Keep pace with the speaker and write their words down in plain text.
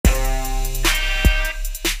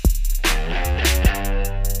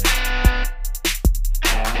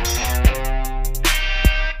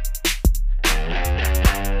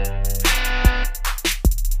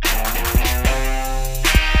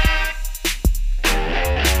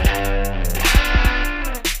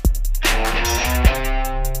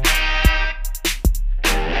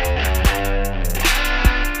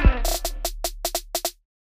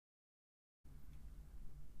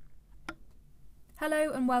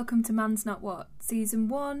welcome to Man's Not What, Season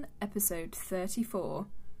 1, Episode 34.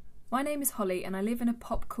 My name is Holly and I live in a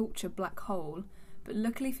pop culture black hole, but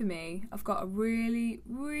luckily for me, I've got a really,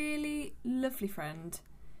 really lovely friend.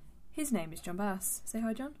 His name is John Bass. Say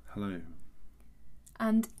hi, John. Hello.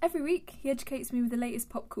 And every week he educates me with the latest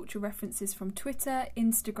pop culture references from Twitter,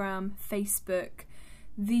 Instagram, Facebook,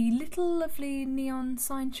 the little lovely neon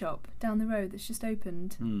sign shop down the road that's just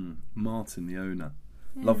opened. Martin, the owner.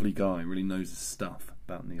 Yeah. Lovely guy, really knows his stuff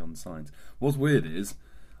about neon signs. What's weird is,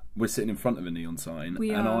 we're sitting in front of a neon sign,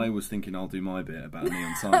 and I was thinking I'll do my bit about a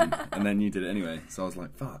neon sign, and then you did it anyway, so I was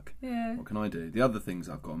like, fuck, Yeah. what can I do? The other things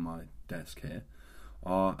I've got on my desk here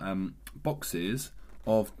are boxes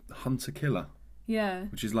of Hunter Killer, Yeah.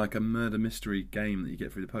 which is like a murder mystery game that you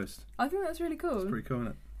get through the post. I think that's really cool. It's pretty cool,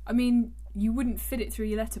 isn't it? I mean, you wouldn't fit it through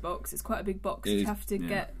your letterbox. It's quite a big box. It You'd is, have to yeah.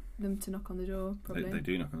 get them to knock on the door, probably. They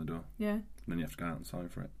do knock on the door, Yeah. and then you have to go out and sign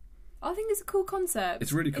for it. I think it's a cool concept.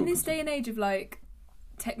 It's a really cool in this concept. day and age of like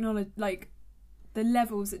technology, like the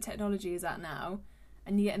levels that technology is at now,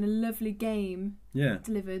 and you're getting a lovely game Yeah,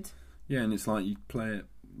 delivered. yeah, and it's like you play it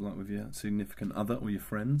like with your significant other or your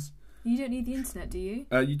friends. You don't need the internet, do you?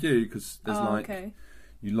 You do, because there's okay.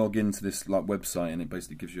 you log into this like website and it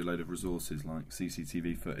basically gives you a load of resources like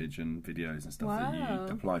CCTV footage and videos and stuff that Wow.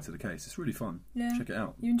 you apply to the case. It's really fun. Yeah. Check it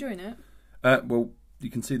out. You enjoying it? Well, you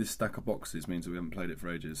can see this stack of boxes means that we haven't played it for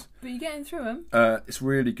ages. But you're getting through them. It's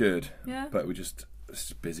really good, Yeah. but it's just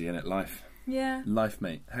busy, innit? Life, Yeah.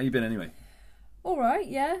 mate. How you been anyway? All right.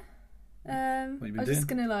 Yeah. What you been I was just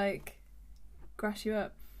doing? gonna like grass you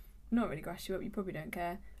up. Not really grass you up. You probably don't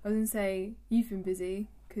care. I was gonna say you've been busy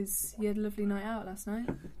because you had a lovely night out last night.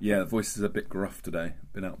 Yeah, the voice is a bit gruff today.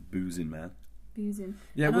 Been out boozing, man. Boozing.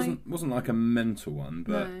 Yeah, it And wasn't like a mental one,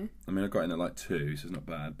 but No. I mean I got in at like 2, so it's not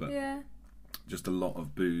bad. But Yeah. just a lot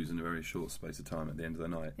of booze in a very short space of time at the end of the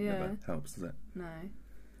night. Yeah. Never helps, does it? No.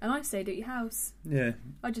 And I stayed at your house. Yeah.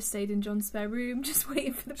 I just stayed in John's spare room, just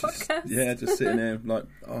waiting for the Just- podcast. Yeah, just sitting there like,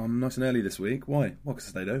 oh, I'm nice and early this week. Why? Well, because I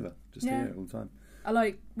stayed over. Just Yeah. here all the time.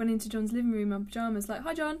 I went into John's living room in my pyjamas, like,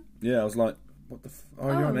 hi John. Yeah, I was like, what the oh,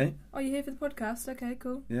 you're right, mate? Are you here for the podcast? Okay,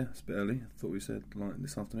 cool. Yeah, it's a bit early. I thought we said like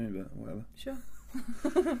this afternoon, but whatever. Sure.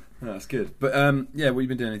 No, that's good. But yeah, what you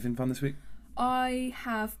been doing? Anything fun this week? I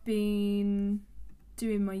have been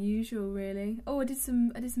doing my usual, really. Oh, I did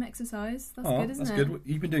some exercise. That's good, isn't that's it? good.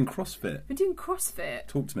 You've been doing CrossFit. I've been doing CrossFit.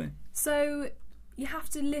 Talk to me. So you have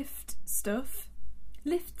to lift stuff,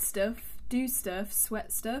 do stuff,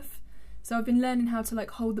 sweat stuff. So I've been learning how to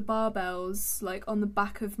like hold the barbells like on the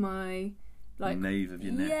back of my like the nave of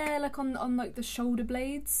your neck. Yeah, like on like the shoulder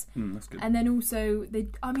blades. That's good. And then also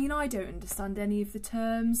I don't understand any of the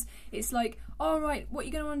terms. It's like, all right, what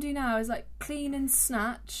you're going to want to do now is like clean and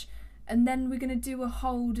snatch, and then we're going to do a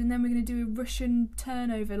hold, and then we're going to do a Russian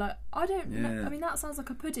turnover. Like, I don't know. Yeah. I mean, that sounds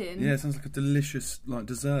like a pudding. Yeah, it sounds like a delicious like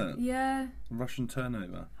dessert. Yeah. Russian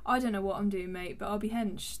turnover. I don't know what I'm doing, mate, but I'll be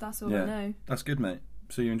hench. That's all I know. That's good, mate.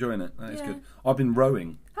 So you're enjoying it. That is Yeah. good. I've been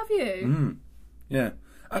rowing. Have you? Yeah.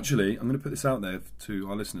 Actually, I'm going to put this out there to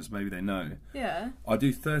our listeners. Maybe they know. Yeah. I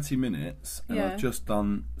do 30 minutes, and Yeah. I've just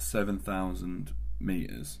done 7,000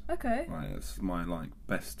 metres. Okay. Right, that's my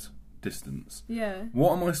best distance. Yeah.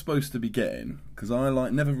 What am I supposed to be getting? Because I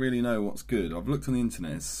never really know what's good. I've looked on the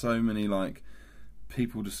internet. There's so many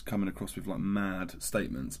people just coming across with mad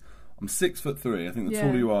statements. I'm 6'3". I think the Yeah.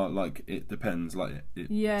 taller you are, it depends. It's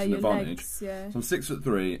Yeah, an your advantage. legs, yeah. So I'm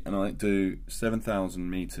 6'3", and I do 7,000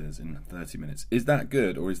 metres in 30 minutes. Is that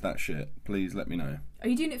good or is that shit? Please let me know. Are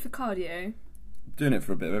you doing it for cardio? Doing it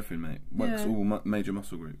for a bit of everything, mate. Works Yeah. all major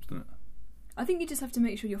muscle groups, doesn't it? I think you just have to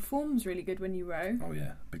make sure your form's really good when you row. Oh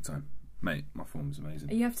yeah, big time. Mate, my form's amazing.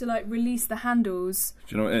 And you have to release the handles.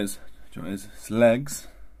 Do you know what it is? It's legs,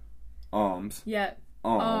 arms, Yeah.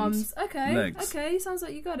 arms. Okay. legs. Okay, sounds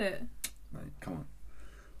like you got it. Mate, come on.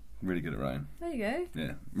 Really good at rowing. There you go.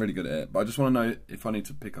 Yeah, really good at it. But I just want to know if I need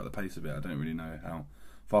to pick up the pace a bit. I don't really know how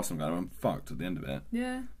fast I'm going. I'm fucked at the end of it.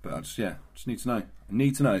 Yeah. But I just need to know. I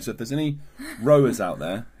need to know. So if there's any rowers out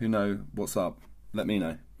there who know what's up, let me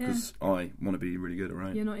know. Because I want to be really good at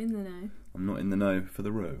rowing. You're not in the know. I'm not in the know for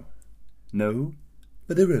the row. No,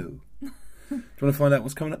 for the row. Do you want to find out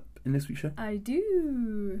what's coming up in this week's show? I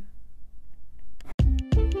do.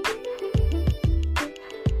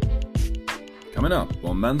 Coming up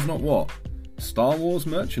on Man's Not What, Star Wars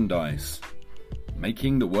merchandise,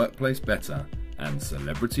 making the workplace better, and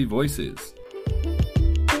celebrity voices.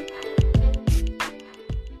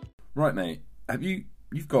 Right, mate. You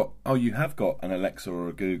have got an Alexa or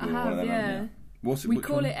a Google I or one of have, them, haven't yeah. you? What's it? We which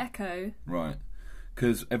call one? it Echo. Right.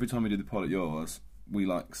 Because every time we do the pod at yours, we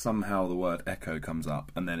like somehow the word echo comes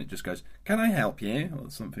up, and then it just goes, "Can I help you?" or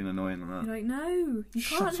something annoying like that. You're like, no, you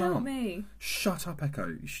can't help me. Shut up, Echo,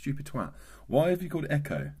 you stupid twat. Why have you called it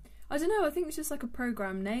Echo? I don't know. I think it's just like a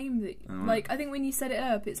program name that, like, I think when you set it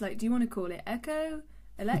up, it's like, do you want to call it Echo,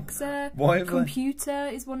 Alexa? Computer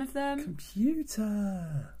is one of them.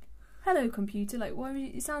 Computer. Hello, computer. Like, why?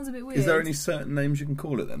 It sounds a bit weird. Is there any certain names you can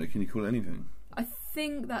call it then, or can you call it anything? I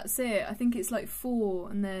think that's it. I think it's like 4,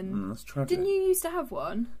 and then. That's tragic. Didn't you used to have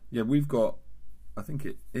one? Yeah, we've got. I think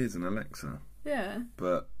it is an Alexa. Yeah.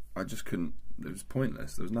 But I just couldn't. It was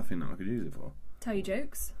pointless. There was nothing that I could use it for. Tell you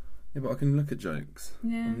jokes. Yeah, but I can look at jokes on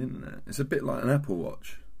the internet. It's a bit like an Apple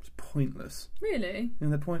Watch. It's pointless. Really? Yeah,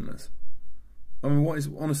 they're pointless. I mean, what is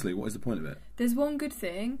the point of it? There's one good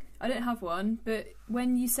thing. I don't have one, but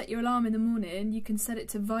when you set your alarm in the morning, you can set it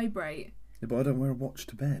to vibrate. Yeah, but I don't wear a watch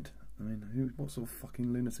to bed. I mean, what sort of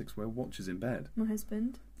fucking lunatics wear watches in bed? My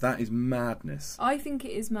husband. That is madness. I think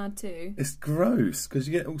it is mad too. It's gross, because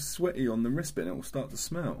you get all sweaty on the wrist bit and it will start to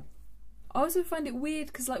smell. I also find it weird,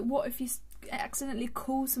 because, like, what if you accidentally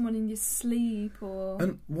call someone in your sleep, or...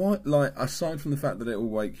 And what, like, aside from the fact that it will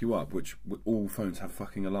wake you up, which all phones have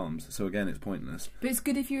fucking alarms, so again, it's pointless. But it's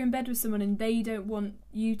good if you're in bed with someone and they don't want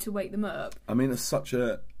you to wake them up. I mean, it's such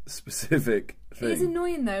a specific thing. It is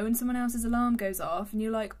annoying, though, when someone else's alarm goes off and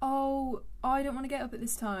you're like, oh, I don't want to get up at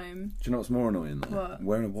this time. Do you know what's more annoying, though? What?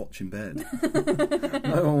 Wearing a watch in bed.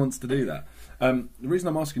 No one wants to do that. The reason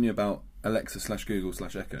I'm asking you about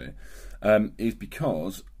Alexa/Google/Echo is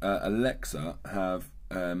because Alexa have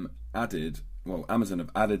Amazon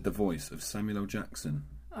have added the voice of Samuel L. Jackson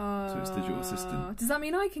to its digital assistant. Does that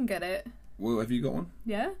mean I can get it? Well, have you got one?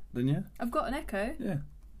 Yeah. Then yeah. I've got an Echo. Yeah.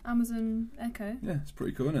 Amazon Echo. Yeah, it's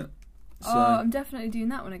pretty cool, isn't it? So, I'm definitely doing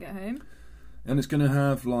that when I get home. And it's going to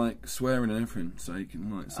have like swearing and everything, so you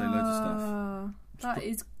can like say loads of stuff. That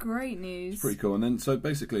is great news. It's pretty cool. And then so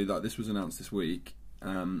basically, like, this was announced this week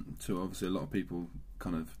to obviously a lot of people,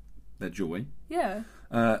 kind of their joy. Yeah.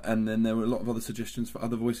 And then there were a lot of other suggestions for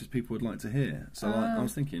other voices people would like to hear. So like, I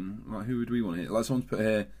was thinking, like, who would we want to hear? Like, someone's put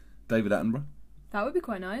here David Attenborough. That would be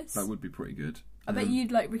quite nice. That would be pretty good. I bet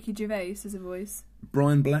you'd like Ricky Gervais as a voice.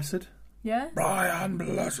 Brian Blessed. Yeah? Brian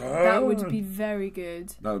Blessed. That would be very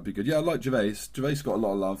good. That would be good. Yeah, I like Gervais. Gervais got a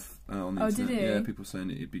lot of love on the internet. Did he? Yeah, people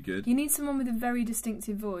saying it'd be good. You need someone with a very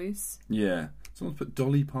distinctive voice. Yeah. Someone's put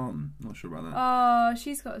Dolly Parton. Not sure about that. Oh,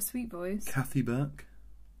 she's got a sweet voice. Kathy Burke.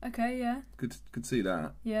 Okay, yeah. Could see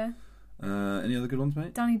that. Yeah. Any other good ones,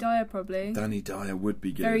 mate? Danny Dyer, probably. Danny Dyer would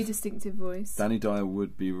be good. Very distinctive voice. Danny Dyer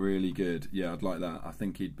would be really good. Yeah, I'd like that. I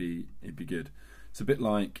think he'd be good. It's a bit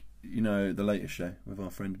like, you know, The Latest Show with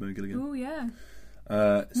our friend Mo Gilligan. Oh, yeah.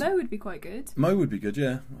 Mo would be quite good. Mo would be good,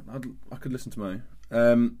 yeah. I could listen to Mo.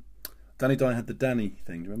 Danny Dyer had the Danny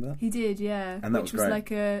thing. Do you remember that? He did, yeah. And that which was great.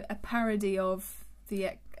 Like a parody of the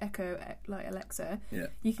Echo, like Alexa. Yeah.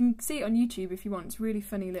 You can see it on YouTube if you want. It's a really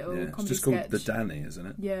funny little comedy sketch. It's just called The Danny, isn't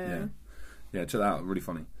it? Yeah. Yeah, check that out. Really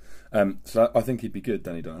funny. So I think he'd be good,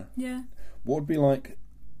 Danny Dyer. Yeah. What would be like...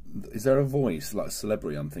 Is there a voice, like a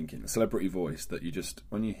celebrity, I'm thinking, a celebrity voice that you just,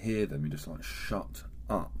 when you hear them, you're just like, shut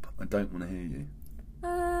up, I don't want to hear you?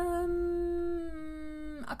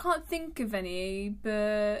 I can't think of any,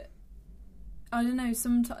 but I don't know,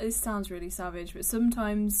 this sounds really savage, but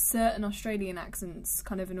sometimes certain Australian accents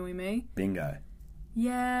kind of annoy me. Bingo.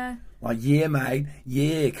 Yeah. Like, yeah, mate,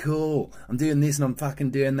 yeah, cool, I'm doing this and I'm fucking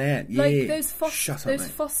doing that, yeah. Like those Foster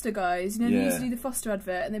guys, you know, they used to do the Foster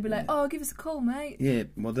advert and they'd be like, oh, give us a call, mate. Yeah,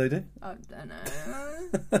 what do they do? I don't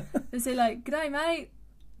know. They say like, g'day, mate.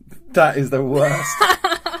 That is the worst,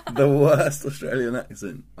 the worst Australian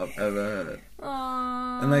accent I've ever heard.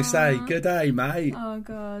 Aww. And they say, g'day, mate. Oh,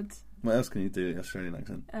 God. What else can you do in Australian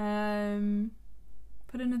accent?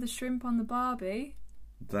 Put another shrimp on the barbie.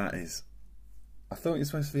 That is... I thought you were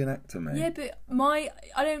supposed to be an actor, mate. Yeah, but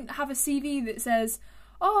I don't have a CV that says,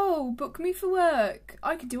 oh, book me for work.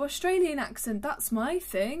 I could do Australian accent. That's my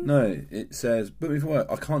thing. No, it says, book me for work.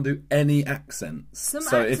 I can't do any accents. Some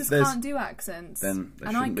actors can't do accents. Then they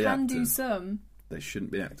and I shouldn't be can actors. do some. They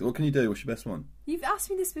shouldn't be actors. What can you do? What's your best one? You've asked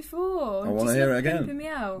me this before. I want to hear it again. Pimping me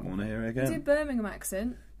out. I want to hear it I again. do a Birmingham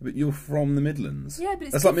accent. But you're from the Midlands. Yeah, but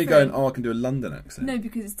it's That's different. like me going, oh, I can do a London accent. No,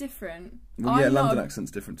 because it's different. Well, yeah, London accent's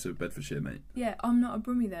different to Bedfordshire, mate. Yeah, I'm not a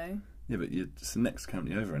Brummie, though. Yeah, but it's the next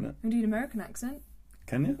county over, isn't it? I can do an American accent.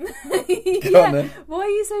 Can you? Yeah. Why are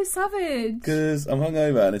you so savage? Because I'm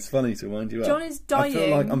hungover and it's funny to wind you up. John is dying. I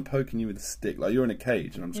feel like I'm poking you with a stick. Like you're in a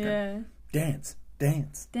cage and I'm just going, dance,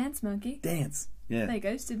 dance. Dance, monkey. Dance. Yeah. There you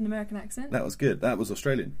go, just did an American accent. That was good. That was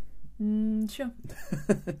Australian. Sure.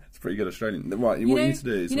 It's pretty good Australian. Right, what you need to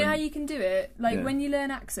do is... You know how you can do it? Like, when you learn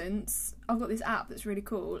accents, I've got this app that's really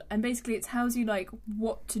cool, and basically it tells you, like,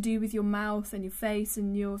 what to do with your mouth and your face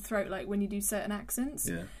and your throat, like, when you do certain accents.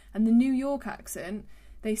 Yeah. And the New York accent,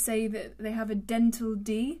 they say that they have a dental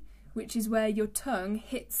D, which is where your tongue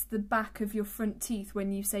hits the back of your front teeth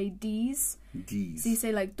when you say D's. D's. So you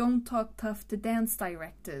say, like, don't talk tough to dance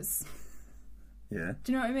directors. Yeah.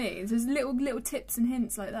 Do you know what I mean? So there's little tips and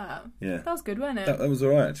hints like that. Yeah. That was good, wasn't it? That was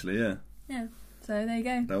alright, actually, yeah. Yeah. So there you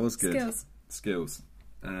go. That was good. Skills.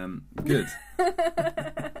 Good.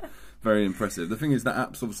 Very impressive. The thing is, that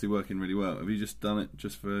app's obviously working really well. Have you just done it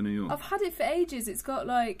just for New York? I've had it for ages. It's got,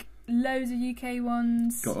 like, loads of UK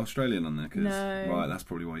ones. Got Australian on there? No. Right, that's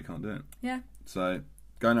probably why you can't do it. Yeah. So,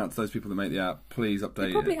 going out to those people that make the app, please update it.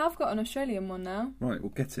 They probably have got an Australian one now. Right, we'll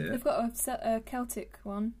get it. They've got a Celtic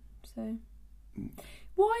one, so...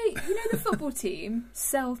 Why, you know the football team,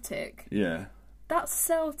 Celtic? Yeah. That's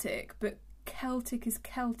Celtic, but Celtic is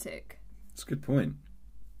Celtic. That's a good point.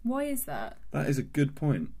 Why is that? That is a good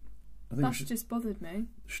point. I think That's just bothered me.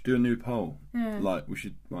 should do a new poll. Yeah. Like, we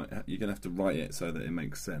should, like, you're going to have to write it so that it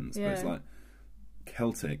makes sense. Yeah. But it's like,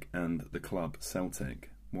 Celtic and the club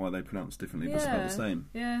Celtic, why are they pronounced differently but spelled the same?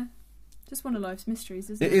 Yeah. Just one of life's mysteries,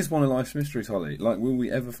 isn't it? It is one of life's mysteries, Holly. Like, will we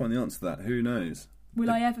ever find the answer to that? Who knows? Will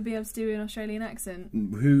I ever be able to do an Australian accent?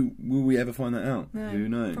 Who will we ever find that out? No, who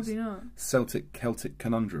knows? Probably not. Celtic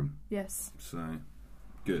conundrum. Yes. So,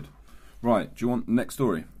 good. Right, do you want the next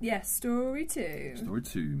story? Yes, story 2. Story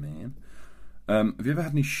 2, man. Have you ever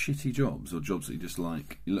had any shitty jobs or jobs that you just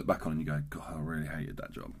like, you look back on and you go, God, I really hated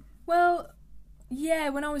that job? Well, yeah,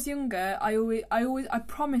 when I was younger, I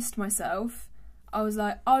promised myself, I was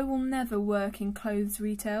like, I will never work in clothes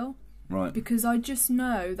retail. Right. Because I just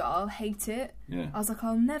know that I'll hate it. Yeah. I was like,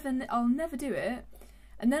 I'll never do it.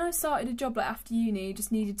 And then I started a job like after uni,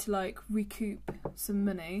 just needed to like recoup some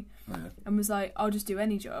money. Oh, yeah. And was like, I'll just do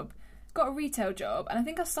any job. Got a retail job, and I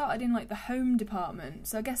think I started in like the home department,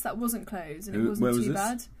 so I guess that wasn't clothes and it wasn't too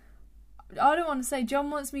bad. I don't want to say. John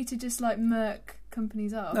wants me to just like murk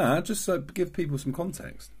companies up. No, just give people some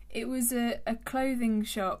context. It was a clothing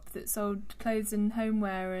shop that sold clothes and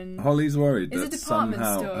homeware and... Holly's worried It's a that department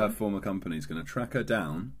somehow store. her former company is going to track her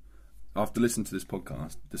down after listening to this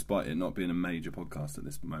podcast, despite it not being a major podcast at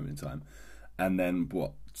this moment in time, and then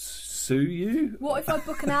what, sue you? What if I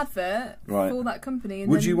book an advert Right. for that company?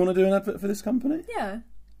 And Would you want to do an advert for this company? Yeah.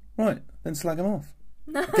 Right, then slag them off.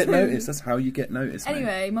 No. Get noticed, that's how you get noticed, mate.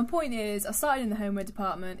 Anyway, my point is, I started in the homeware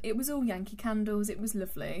department. It was all Yankee Candles. It was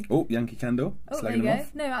lovely. Oh, Yankee Candle. Oh, Slagging there you them go.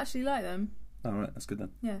 off. No, I actually like them. Oh, right, that's good then.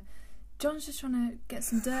 Yeah. John's just trying to get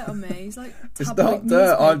some dirt on me. He's like, It's tabloid not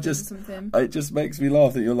dirt, I'm newspapers just... or something. It just makes me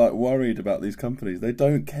laugh that you're like worried about these companies. They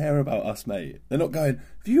don't care about us, mate. They're not going,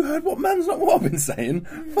 have you heard what I've been saying?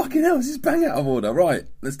 Fucking hell, this is bang out of order. Right,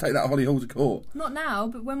 let's take that Holly Hall to court. Not now,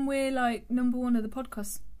 but when we're like number one of the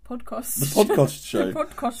podcast The podcast show. the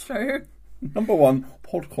podcast show. Number one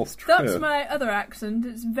podcast show. That's my other accent.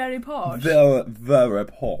 It's very posh. Very, very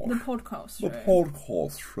posh. The podcast show. The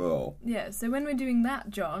podcast show. Yeah, so when we're doing that,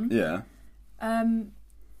 John, Yeah.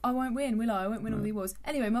 I won't win, will I? I won't win all the awards.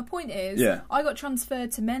 Anyway, my point is, Yeah. I got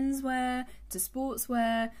transferred to menswear, to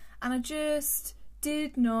sportswear, and I just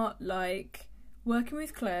did not like working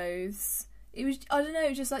with clothes. It was, I don't know, it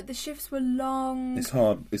was just like the shifts were long. It's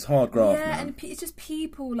hard graft, Yeah, man. and it's just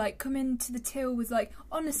people like come into the till with like,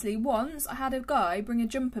 honestly, once I had a guy bring a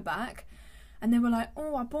jumper back and they were like,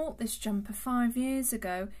 oh, I bought this jumper 5 years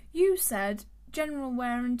ago. You said general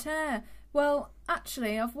wear and tear. Well,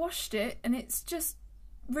 actually, I've washed it and it's just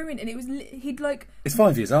ruined. And it was, he'd like... It's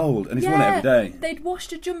 5 years old and he's worn it every day. They'd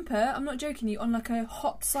washed a jumper, I'm not joking you, on like a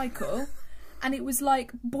hot cycle and it was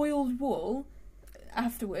like boiled wool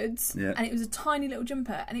afterwards, Yeah. and it was a tiny little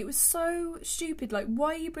jumper, and it was so stupid. Like,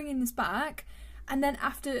 why are you bringing this back? And then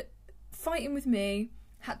after fighting with me,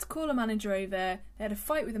 had to call a manager over. They had a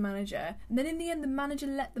fight with the manager, and then in the end, the manager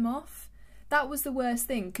let them off. That was the worst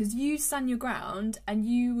thing, because you stand your ground and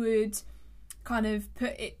you would kind of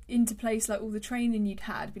put it into place, like all the training you'd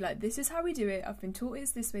had. Be like, this is how we do it. I've been taught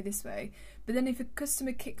it's this way, this way. But then if a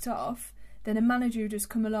customer kicked off, then a manager would just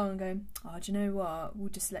come along and go, oh, do you know what? We'll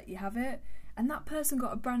just let you have it. And that person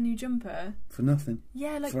got a brand new jumper. For nothing.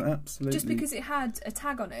 Yeah, like... For absolutely... Just because it had a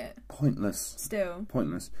tag on it. Pointless. Still.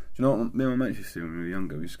 Pointless. Do you know what me and my mates used to do when we were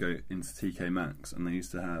younger? We used to go into TK Maxx and they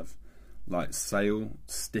used to have, like, sale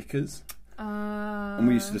stickers. And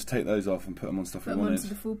we used to just take those off and put them on stuff we wanted. Put them onto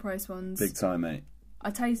the full price ones. Big time, mate. I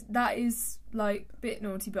tell you, that is, like, a bit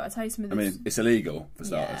naughty, but I tell you something... I mean, it's illegal, for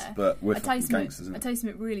starters, but we're fucking gangsters, isn't it? I tell you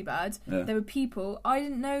something really bad. Yeah. There were people, I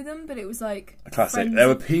didn't know them, but it was like... A classic. There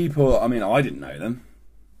were people, I mean, I didn't know them.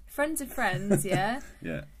 Friends of friends, yeah.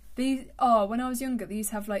 Yeah. When I was younger, they used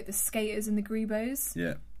to have like the skaters and the grebos.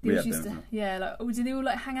 Yeah. They used to, did they all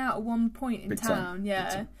like hang out at one point in Big town? time. Yeah.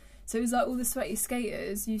 Big time. So it was like all the sweaty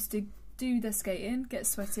skaters used to do their skating, get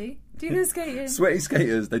sweaty, do their skating. Sweaty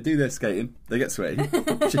skaters, they do their skating, they get sweaty.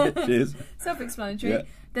 Cheers. Self-explanatory. Yeah.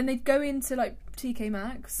 Then they'd go into like TK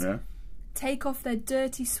Maxx, Yeah. take off their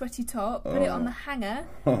dirty, sweaty top, put it on the hanger,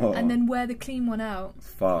 and then wear the clean one out.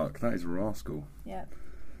 Fuck, that is rascal. Yeah.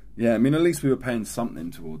 Yeah, I mean, at least we were paying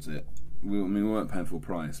something towards it. We weren't paying full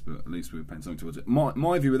price, but at least we were paying something towards it.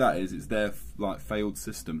 My view of that is it's their failed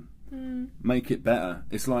system. Make it better.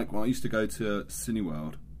 It's like, I used to go to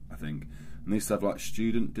Cineworld, I think, and they used to have like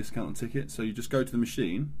student discount on tickets. So you just go to the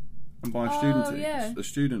machine and buy a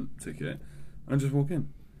student ticket, and just walk in.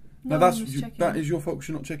 Now that is your fault because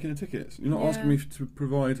you're not checking the tickets. You're not asking me to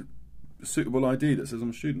provide a suitable ID that says I'm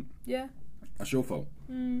a student. Yeah. That's your fault.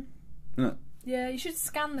 Isn't it? Yeah, you should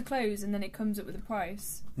scan the clothes and then it comes up with a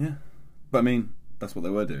price. Yeah. But I mean, that's what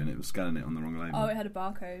they were doing. It was scanning it on the wrong label. Oh, it had a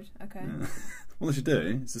barcode. Okay. Yeah. What they should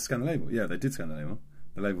do is to scan the label. Yeah, they did scan the label.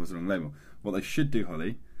 The label was the wrong label. What they should do,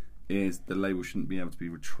 Holly, is the label shouldn't be able to be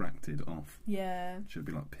retracted off. Yeah. It should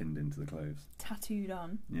be like pinned into the clothes. Tattooed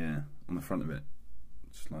on. Yeah, on the front of it.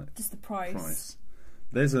 Just the price.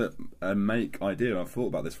 There's a make idea. I've thought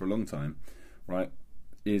about this for a long time, right?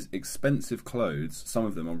 Is expensive clothes, some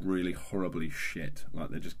of them are really horribly shit,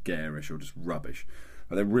 like they're just garish or just rubbish,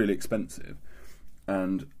 but they're really expensive,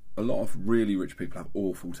 and a lot of really rich people have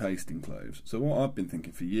awful taste in clothes. So what I've been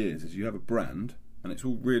thinking for years is you have a brand and it's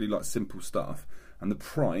all really like simple stuff, and the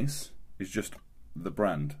price is just the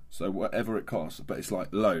brand, so whatever it costs, but it's like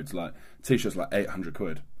loads, like t-shirts like 800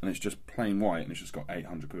 quid and it's just plain white and it's just got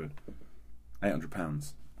 800 quid,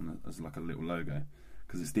 £800 as like a little logo.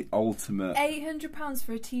 Because it's the ultimate. £800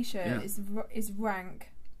 for a t-shirt is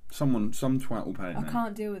rank. Some twat will pay it. I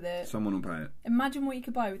can't deal with it. Someone will pay it. Imagine what you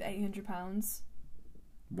could buy with £800.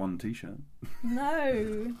 One t-shirt.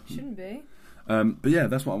 No, shouldn't be. But yeah,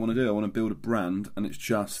 that's what I want to do. I want to build a brand, and it's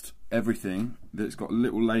just everything that's got a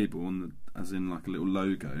little label on, as in like a little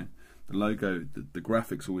logo. The logo, the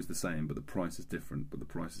graphic's always the same, but the price is different. But the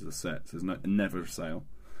prices are set, so there's never a sale.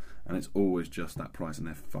 And it's always just that price, and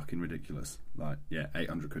they're fucking ridiculous. Like,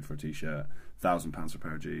 800 quid for a t-shirt, £1,000 for a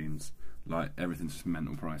pair of jeans. Like, everything's just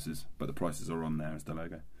mental prices, but the prices are on there as the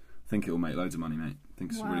logo. I think it will make loads of money, mate. I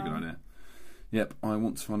think it's a really good idea. Yep, I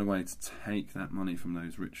want to find a way to take that money from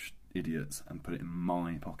those rich idiots and put it in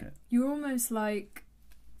my pocket. You're almost like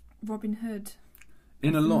Robin Hood.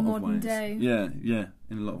 In a lot of ways. Day. Yeah,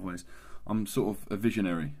 in a lot of ways. I'm sort of a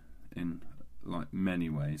visionary in, like,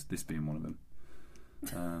 many ways, this being one of them.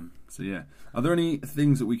 So yeah, are there any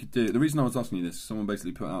things that we could do? The reason I was asking you this, someone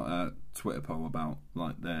basically put out a Twitter poll about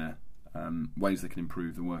like their ways they can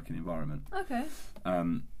improve the working environment. Okay.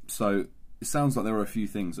 So it sounds like there are a few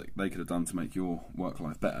things that they could have done to make your work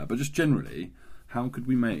life better, but just generally, how could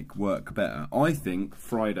we make work better? I think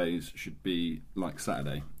Fridays should be like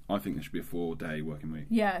Saturday. I think there should be a 4-day working week.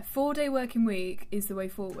 Yeah, 4-day working week is the way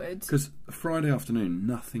forward. Because Friday afternoon,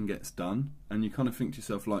 nothing gets done, and you kind of think to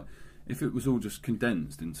yourself like, if it was all just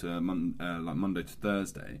condensed into like Monday to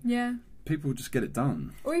Thursday, people would just get it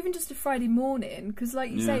done. Or even just a Friday morning, because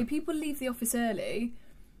like you say, people leave the office early.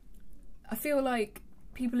 I feel like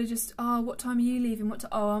people are just, what time are you leaving?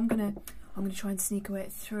 I'm gonna try and sneak away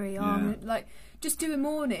at 3. Like, just do a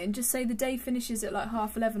morning. Just say the day finishes at like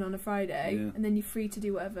 11:30 on a Friday, and then you're free to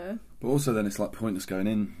do whatever. But also, then it's like pointless going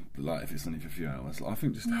in, like if it's only for a few hours. Like, I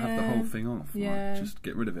think just have the whole thing off. Like, just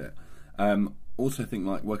get rid of it. Also, I think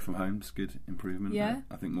like work from home is good improvement. Yeah,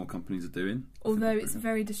 I think more companies are doing. Although it's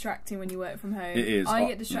very distracting when you work from home. It is. I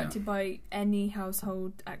get distracted by any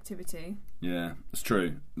household activity. Yeah, it's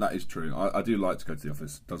true. That is true. I do like to go to the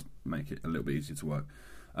office. It does make it a little bit easier to work.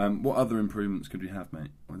 What other improvements could we have,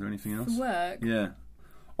 mate? Are there anything else? For work? Yeah.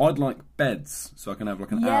 I'd like beds, so I can have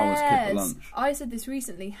like an hour's kip at lunch. I said this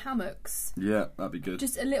recently, hammocks. Yeah, that'd be good.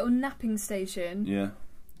 Just a little napping station. Yeah.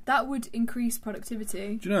 That would increase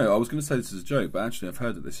productivity. Do you know, I was going to say this as a joke, but actually I've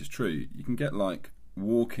heard that this is true. You can get like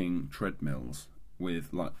walking treadmills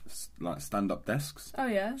with like stand-up desks. Oh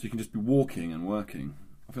yeah. So you can just be walking and working.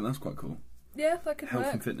 I think that's quite cool. Yeah, that could work.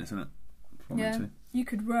 Health and fitness, isn't it? Yeah. You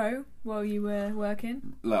could row while you were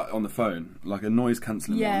working. Like on the phone, like a noise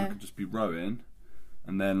cancelling one. I could just be rowing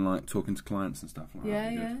and then like talking to clients and stuff like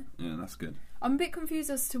that. Yeah. Yeah, that's good. I'm a bit confused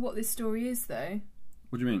as to what this story is though.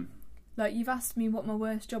 What do you mean? Like, you've asked me what my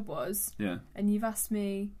worst job was. Yeah. And you've asked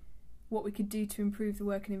me what we could do to improve the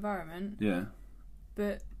working environment. Yeah.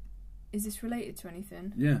 But is this related to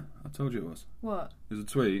anything? Yeah, I told you it was. What? There's a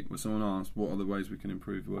tweet where someone asked, what are the ways we can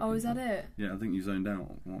improve the working environment? Oh, is that it? Yeah, I think you zoned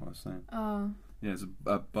out on what I was saying. Oh. Yeah, it's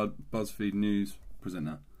a BuzzFeed News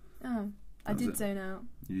presenter. Oh, I That was did it. zone out.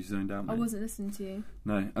 You zoned out, mate. I wasn't listening to you.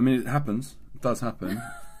 No, I mean, it happens. It does happen.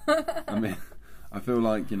 I mean, I feel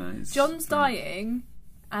like, it's... John's dying,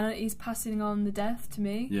 and he's passing on the death to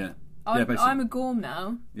me. Yeah. I'm, basically. I'm a Gorm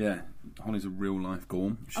now. Yeah. Holly's a real-life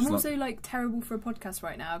Gorm. I'm also, terrible for a podcast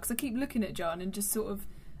right now, because I keep looking at John and just sort of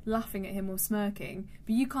laughing at him or smirking.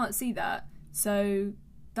 But you can't see that, so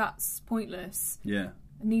that's pointless. Yeah.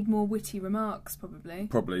 I need more witty remarks, probably.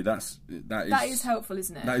 Probably. That is helpful,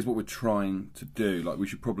 isn't it? That is what we're trying to do. Like, we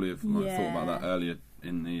should probably have thought about that earlier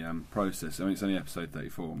in the process. I mean, it's only episode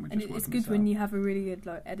 34, and we're just it's working good this when out. you have a really good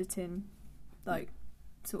editing,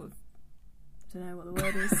 sort of. I don't know what the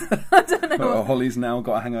word is. I don't know. But Holly's now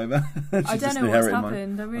got a hangover. I don't know what's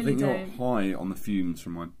happened. I really don't. I think you're high on the fumes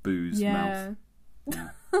from my booze mouth. Yeah.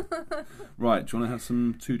 Right, do you want to have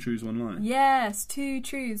some 2 truths, 1 lie? Yes, 2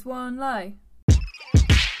 truths, 1 lie.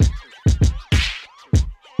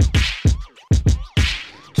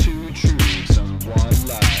 2 truths and 1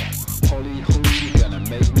 lie. Holly, gonna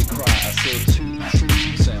make me cry. I said 2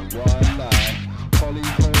 truths and 1 lie. Holly,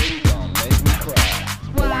 gonna make me cry.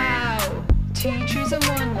 Wow, 2 truths and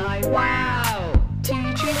 1 lie. Wow, 2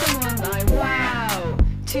 truths and 1 lie. Wow,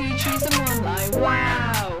 2 truths and 1 lie.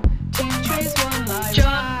 Wow, 2 truths, 1 lie.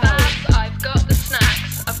 John Babs, I've got the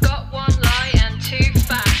snacks. I've got 1 lie and 2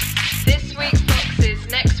 facts. This week foxes,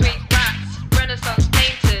 next week rats. Renaissance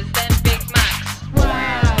painters, then Big Macs.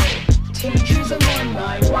 Wow, 2 truths and 1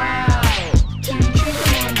 lie. Wow, 2 truths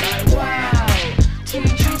and 1 lie. Wow, 2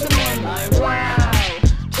 truths and 1 lie. Wow,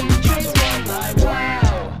 2 truths, 1 lie.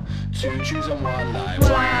 Wow. 2 truths and 1 lie.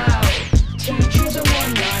 Wow, 2 truths and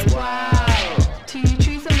 1 lie. Wow, 2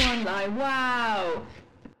 truths and 1 lie. Wow.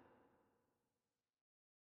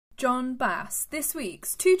 John Bass. This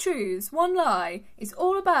week's 2 truths, 1 lie is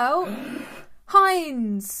all about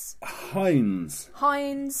Heinz. Heinz.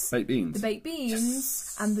 Heinz, Baked beans. the baked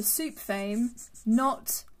beans, and the soup fame,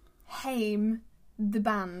 not Haim, the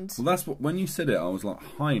band. Well, that's what... When you said it, I was like,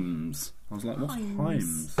 Heinz. I was like, what's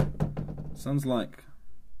Heinz? Heinz? Sounds like...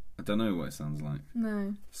 I don't know what it sounds like.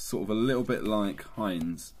 No. Sort of a little bit like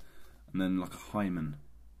Heinz, and then like a Hyman.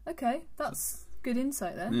 Okay, that's good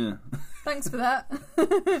insight there. Yeah. Thanks for that.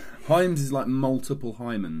 Heinz is like multiple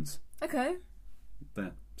Hymens. Okay,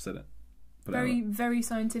 There, said it. Put it very, out very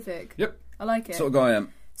scientific. there. Yep. I like it. Sort of guy I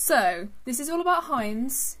am. So, this is all about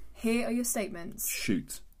Heinz. Here are your statements.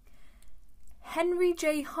 Shoot. Henry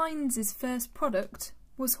J. Heinz's first product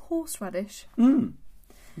was horseradish.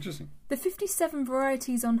 Interesting. The 57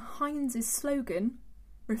 varieties on Heinz's slogan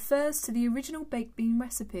refers to the original baked bean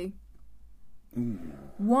recipe.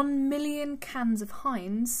 1 million cans of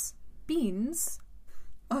Heinz beans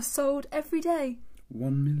are sold every day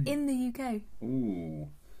 1 million. in the UK. Ooh.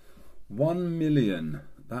 1 million.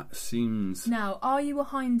 That seems... Now, are you a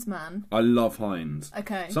Heinz man? I love Heinz.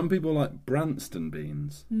 Okay. Some people like Branston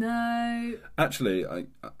beans. No. Actually,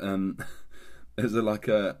 there's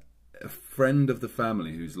a friend of the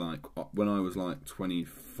family who's like, when I was like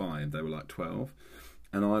 25, they were like 12,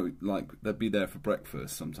 and they'd be there for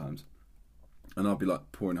breakfast sometimes, and I'd be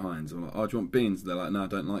like pouring Heinz. I'm like, oh, do you want beans? And they're like, no, I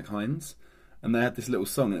don't like Heinz. And they had this little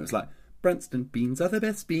song, and it was like, Branston beans are the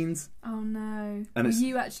best beans. Oh no. And Were it's-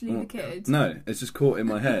 you actually the kid? No, it's just caught in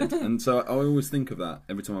my head, and so I always think of that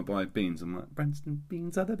every time I buy beans. I'm like, Branston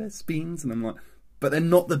beans are the best beans, and I'm like, but they're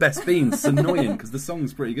not the best beans. It's annoying because the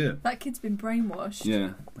song's pretty good. That kid's been brainwashed.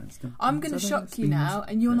 Yeah. I'm going to shock you now,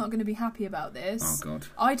 and you're not going to be happy about Oh this. God.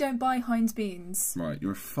 I don't buy Heinz beans. Right,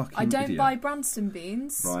 you're a fucking I don't idiot. buy Branston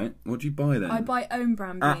beans. Right, what do you buy then? I buy own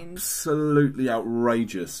brand beans. Absolutely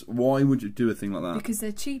outrageous. Why would you do a thing like that? Because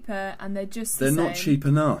they're cheaper and they're just the They're same. not cheap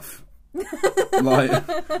enough. Like,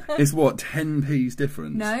 it's what, 10p's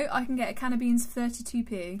difference? No, I can get a can of beans for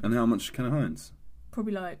 32p. And how much can a Heinz?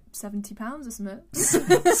 Probably like £70 or something.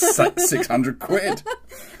 600 quid.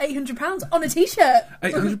 £800 on a t-shirt.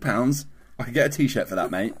 £800. I could get a t-shirt for that,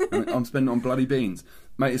 mate. And I'm spending it on bloody beans.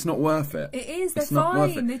 Mate, it's not worth it. It is, they're It's not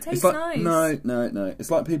worth fine, it. they It's taste like, nice. No. It's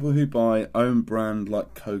like people who buy own brand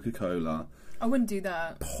like Coca-Cola. I wouldn't do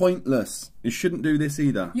that. Pointless. You shouldn't do this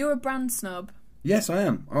either. You're a brand snub. Yes, I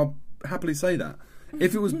am. I'll happily say that.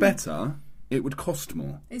 If it was better, it would cost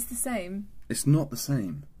more. It's the same. It's not the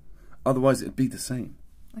same. Otherwise, it'd be the same.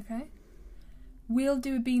 Okay. We'll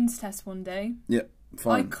do a beans test one day. Yep,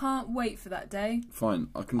 fine. I can't wait for that day. Fine,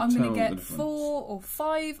 I can I'm tell going to the get difference. 4 or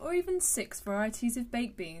 5 or even 6 varieties of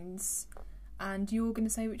baked beans, and you're going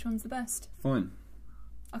to say which one's the best. Fine.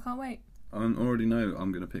 I can't wait. I already know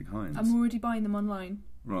I'm going to pick Heinz. I'm already buying them online.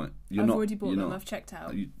 Right. I've already bought them. I've checked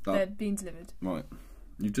out. You- They're being delivered. Right.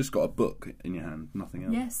 You've just got a book in your hand, nothing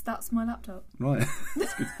else. Yes, that's my laptop. Right.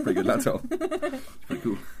 That's good. Pretty good laptop. It's pretty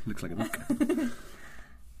cool. Looks like a book.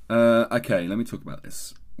 Okay, let me talk about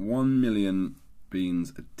this. 1 million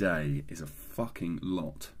beans a day is a fucking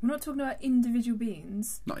lot. We're not talking about individual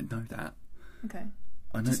beans. No, I know that. Okay.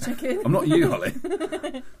 I know. Just checking. I'm not you, Holly.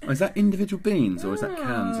 Is that individual beans or is that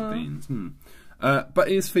cans of beans? But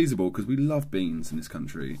it is feasible because we love beans in this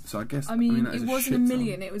country. So I guess. I mean that is it a wasn't shit a ton.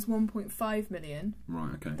 million, it was 1.5 million.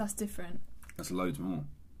 Right. Okay. That's different. That's loads more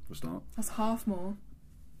for a start. That's half more.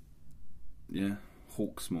 Yeah.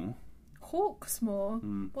 Hawksmoor.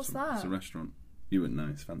 Hawksmoor? What's that? It's a restaurant. You wouldn't know.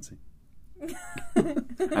 It's fancy.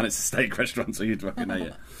 And it's a steak restaurant, so you'd fucking hate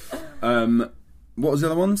it. What was the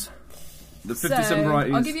other ones? The 57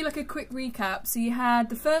 varieties. I'll give you like a quick recap. So you had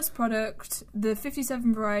the first product, the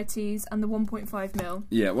 57 varieties, and the 1.5 mil.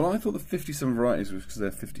 Yeah, well, I thought the 57 varieties was because they're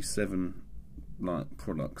 57 like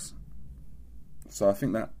products. So I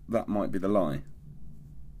think that might be the lie.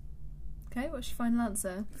 Okay, what's your final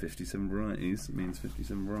answer? 57 varieties means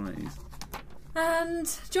 57 varieties. And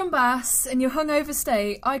John Bass, in your hungover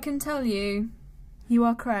state, I can tell you, you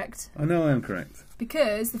are correct. I know I am correct.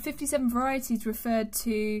 Because the 57 varieties referred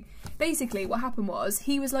to... Basically, what happened was,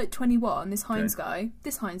 he was like 21, this Heinz guy.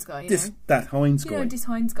 This Heinz guy, you know. That Heinz guy. You know, this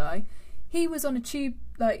Heinz guy. He was on a tube,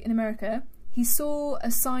 like, in America. He saw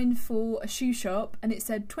a sign for a shoe shop, and it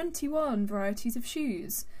said 21 varieties of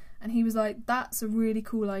shoes. And he was like, that's a really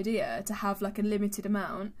cool idea, to have, like, a limited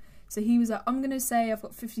amount. So he was like, I'm going to say I've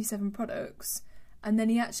got 57 products. And then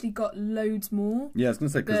he actually got loads more. Yeah, I was going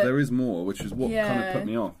to say, because there is more, which is what kind of put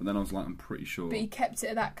me off. And then I was like, I'm pretty sure. But he kept it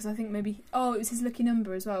at that, because I think maybe... Oh, it was his lucky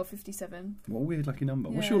number as well, 57. What a weird lucky number.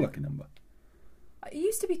 What's Yeah. your lucky number? It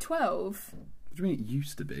used to be 12. What do you mean it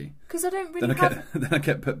used to be? Because I don't really Then I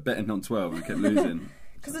kept betting on 12 and I kept losing.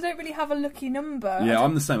 Because I don't really have a lucky number. Yeah,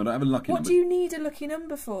 I'm the same. I don't have a lucky What number. do you need a lucky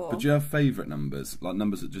number for? But do you have favourite numbers? Like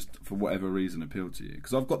numbers that just, for whatever reason, appeal to you?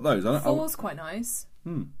 Because I've got those. Four's quite nice.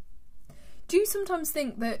 Hmm. Do you sometimes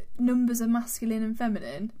think that numbers are masculine and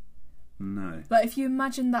feminine? No. Like, if you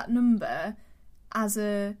imagine that number as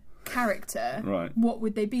a character, Right. what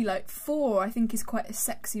would they be? Like, 4, I think, is quite a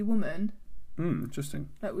sexy woman. Interesting.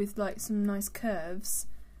 Like, with, like, some nice curves.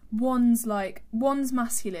 One's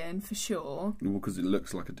masculine, for sure. Well, because it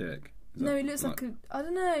looks like a dick. Is No, that it looks like a... I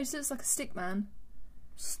don't know, it looks like a stick man.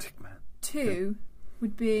 Stick man. 2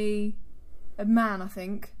 would be a man, I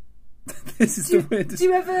think. This is the weirdest. Do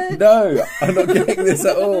you ever... No, I'm not getting this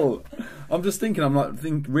at all. I'm just thinking. I'm like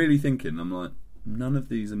really thinking. I'm like, none of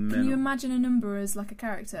these are men. Can you imagine a number as like a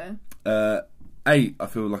character? 8. I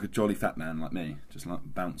feel like a jolly fat man like me, just like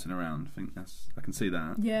bouncing around. I can see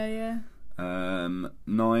that. Yeah.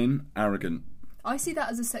 9. Arrogant. I see that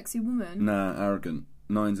as a sexy woman. Nah, arrogant.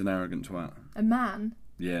 9's an arrogant twat. A man?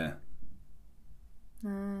 Yeah.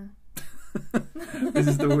 Nah. This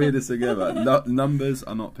is the weirdest thing ever. Numbers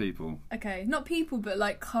are not people. Okay, not people, but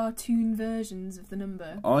like cartoon versions of the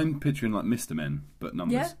number. I'm picturing like Mr. Men, but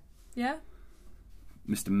numbers. Yeah?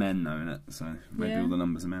 Mr. Men, though, innit? So maybe Yeah. all the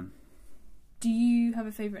numbers are men. Do you have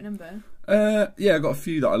a favourite number? Yeah, I've got a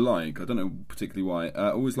few that I like. I don't know particularly why.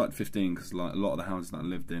 I always liked 15 because like a lot of the houses that I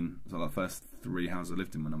lived in, so like the first 3 houses I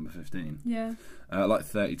lived in were number 15. Yeah. I like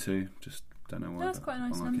 32. Just don't know why. That's but quite a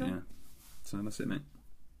nice I like number. It, yeah. So that's it, mate.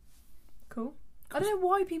 Cool. I don't know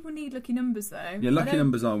why people need lucky numbers though. Yeah, lucky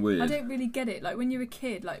numbers are weird. I don't really get it. Like when you're a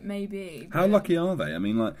kid, like maybe. How lucky are they? I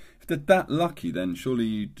mean, like if they're that lucky, then surely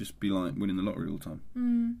you'd just be like winning the lottery all the time.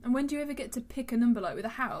 And when do you ever get to pick a number? Like with a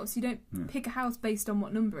house, you don't pick a house based on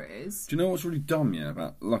what number it is. Do you know what's really dumb,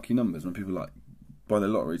 about lucky numbers? When people like buy their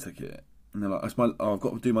lottery ticket and they're like, I've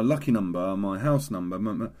got to do my lucky number, my house number,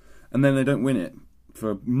 and then they don't win it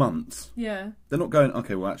for months. Yeah. They're not going,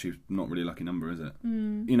 okay, well actually not really a lucky number, is it?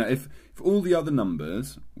 You know, if all the other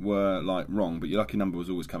numbers were like wrong, but your lucky number was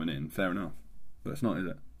always coming in, fair enough. But it's not, is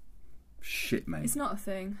it? Shit, mate. It's not a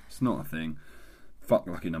thing. It's not a thing. Fuck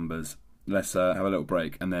lucky numbers. Let's have a little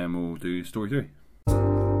break and then we'll do story 3.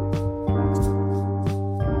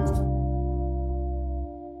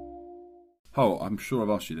 Oh, I'm sure I've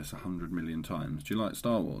asked you this 100 million times. Do you like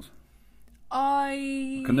Star Wars?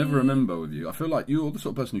 I can never remember with you. I feel like you're the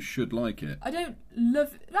sort of person who should like it. I don't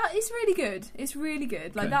love that. It's really good. It's really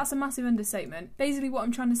good. Like, that's a massive understatement. Basically, what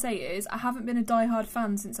I'm trying to say is I haven't been a die-hard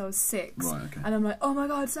fan since I was 6. Right, okay. And I'm like, oh my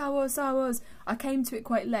god, Star Wars, Star Wars. I came to it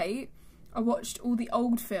quite late. I watched all the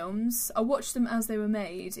old films. I watched them as they were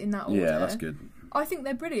made in that order. Yeah, that's good. I think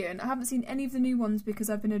they're brilliant. I haven't seen any of the new ones because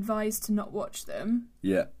I've been advised to not watch them.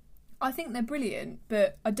 Yeah. I think they're brilliant,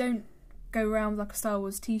 but I don't go around with like a Star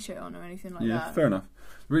Wars t-shirt on or anything like that. Yeah, fair enough.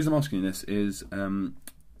 The reason I'm asking you this is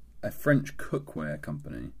a French cookware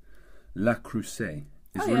company, La Creuset.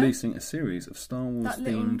 is Oh, yeah. releasing a series of Star Wars That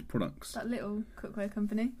little- themed products. That little cookware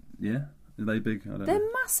company. Yeah, are they big? I don't They're know.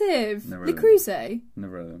 massive. Never Le heard of them. Creuset.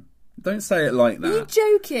 Never heard of them. Don't say it like Are you that.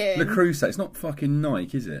 joking? Le Creuset. It's not fucking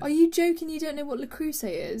Nike, is it? Are you joking? You don't know what Le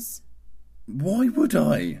Creuset is? Why would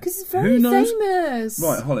I? Because it's very Who knows? famous.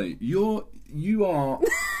 Right, Holly, you are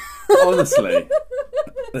honestly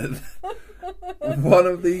one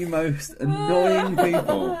of the most annoying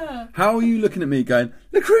people. How are you looking at me going,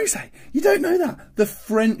 Le Creuset? You don't know that? The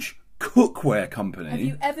French cookware company. Have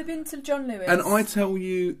you ever been to John Lewis? And I tell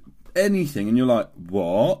you anything, and you're like,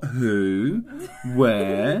 what? Who?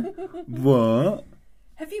 Where? What?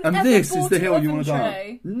 Have you And ever this bought is the an hill you oven want to die.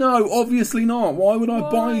 tray? No, obviously not. Why would I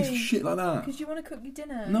buy Why? shit like that? Because you want to cook your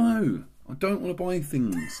dinner. No, I don't want to buy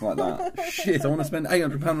things like that. Shit, I want to spend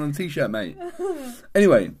 £800 on a t-shirt, mate.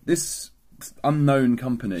 Anyway, this unknown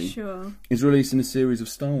company Sure. is releasing a series of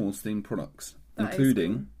Star Wars themed products, That is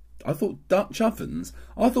including. I thought Dutch ovens.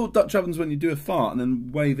 I thought Dutch ovens when you do a fart and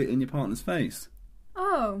then wave it in your partner's face.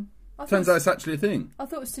 Oh. Turns out it's actually a thing. I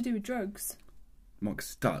thought it was to do with drugs.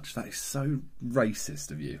 Mark's Dutch. That is so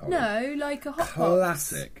racist of you, Holly. No, like a hot box.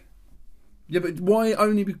 Classic. Yeah, but why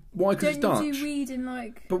only? Why? Because it's Don't Dutch. you do weed in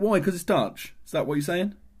like... But why? Because it's Dutch. Is that what you're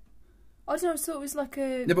saying? I don't know, I thought it was like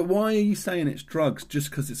a... Yeah, but why are you saying it's drugs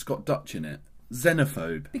just because it's got Dutch in it?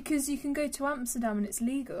 Xenophobe. Because you can go to Amsterdam and it's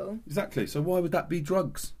legal. Exactly. So why would that be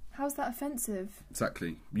drugs? How's that offensive?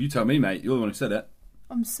 Exactly. You tell me, mate. You're the one who said it.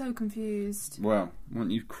 I'm so confused. Well, why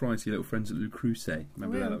don't you cry to your little friends at Le Creuset?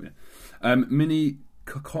 Remember will. that, don't you? Mini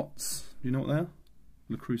cocottes. Do you know what they are?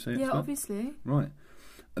 Le Creuset. Yeah, expert? obviously. Right.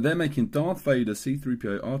 They're making Darth Vader,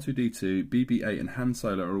 C-3PO, R2-D2, BB-8 and Han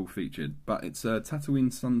Solo are all featured, but it's a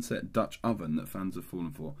Tatooine Sunset Dutch oven that fans have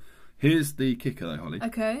fallen for. Here's the kicker though, Holly.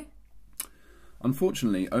 Okay.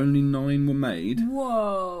 Unfortunately, only 9 were made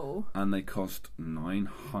Whoa. and they cost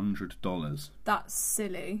 $900. That's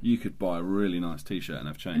silly. You could buy a really nice t-shirt and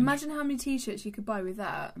have change. Imagine how many t-shirts you could buy with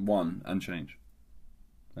that. One and change.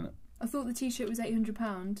 I thought the t-shirt was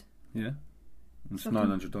 £800. Yeah. It's So I can-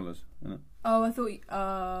 $900, isn't it? Oh, I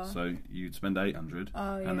thought... So you'd spend $800,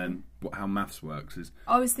 Oh, yeah. and then how maths works is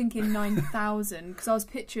I was thinking 9,000 because I was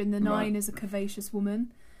picturing the 9 Right. as a curvaceous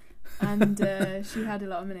woman, and she had a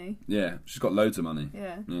lot of money. yeah, she's got loads of money.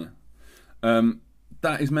 Yeah. Yeah,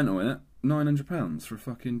 that is mental, isn't it? £900 for a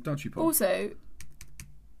fucking Dutchy pot. Also,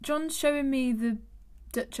 John's showing me the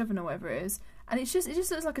Dutch oven or whatever it is, and it just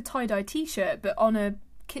looks like a tie-dye t-shirt, but on a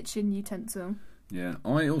kitchen utensil. Yeah,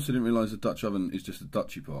 I also didn't realise a Dutch oven is just a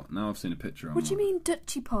Dutchy pot. Now I've seen a picture. I'm What do you like, mean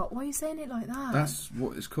Dutchy pot? Why are you saying it like that? That's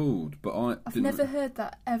what it's called, but I've didn't never heard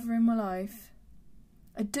that ever in my life.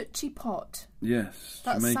 A Dutchy pot. Yes,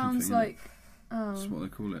 That Jamaican sounds thing, like... That's Oh. what they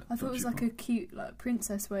call it. I thought it was Dutchy like a pot. cute, like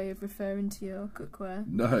princess way of referring to your cookware.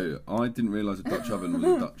 No, I didn't realise a Dutch oven was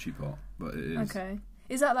a Dutchy pot, but it is. Okay.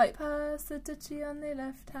 Is that like pass the Dutchy on the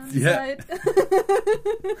left hand Yeah. side?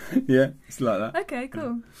 Yeah, it's like that. Okay,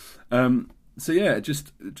 cool. So yeah, it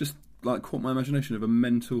just like caught my imagination of a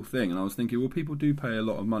mental thing, and I was thinking, well, people do pay a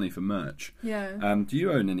lot of money for merch. Yeah. Do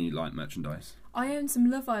you own any like merchandise? I own some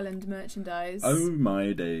Love Island merchandise. Oh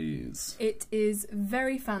my days! It is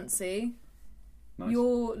very fancy. Nice.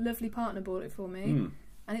 Your lovely partner bought it for me. Mm.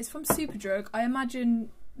 And it's from Superdrug. I imagine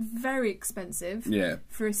very expensive Yeah.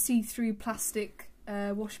 for a see-through plastic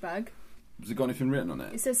wash bag. Has it got anything written on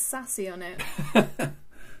It it? says sassy on it.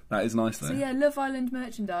 That is nice though. So yeah, Love Island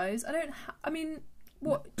merchandise. I mean,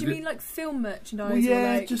 what do you Is it- mean, like film merchandise? Well,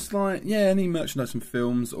 yeah, or like... just like any merchandise from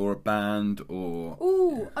films or a band or.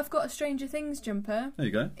 Ooh, I've got a Stranger Things jumper. There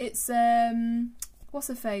you go. It's what's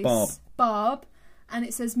her face? Barb. And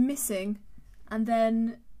it says missing. And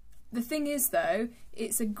then the thing is though,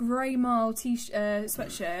 it's a grey marl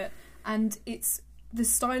sweatshirt, and the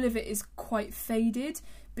style of it is quite faded,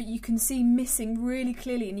 but you can see missing really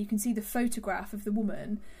clearly, and you can see the photograph of the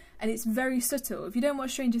woman. And it's very subtle. If you don't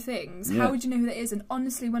watch Stranger Things, Yeah. how would you know who that is? And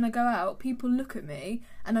honestly, when I go out, people look at me,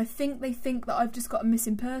 and I think they think that I've just got a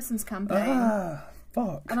missing persons campaign. Ah,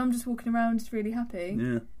 fuck. And I'm just walking around just really happy.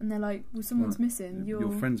 Yeah. And they're like, well, someone's Right. missing.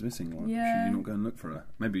 Your friend's missing. Like, Yeah. should you not go and look for her?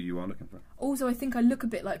 Maybe you are looking for her. Also, I think I look a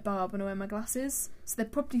bit like Barb when I wear my glasses. So they're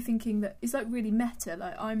probably thinking that it's like really meta,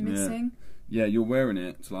 like I'm Yeah. missing. Yeah, you're wearing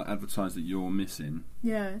it to like advertise that you're missing.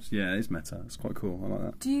 Yeah. Yeah, it's meta. It's quite cool. I like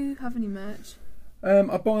that. Do you have any merch? I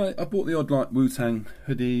bought the odd like Wu-Tang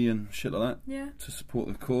hoodie and shit like that Yeah. to support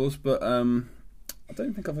the cause, but I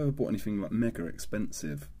don't think I've ever bought anything like mega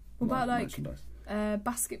expensive. What about, like, merchandise.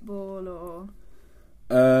 Basketball or...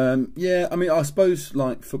 Yeah, I mean, I suppose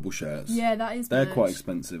like football shirts. Yeah, that is They're merch. quite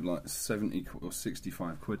expensive, like 70 or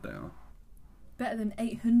 65 quid they are. Better than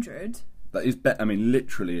 800. That is better. I mean,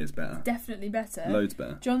 literally is better. Definitely better. Loads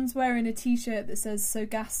better. John's wearing a t-shirt that says "So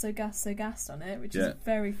gassed, so gassed, so gassed" on it, which is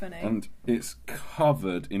very funny. And it's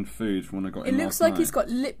covered in food from when I got it in looks last like night. he's got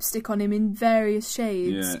lipstick on him in various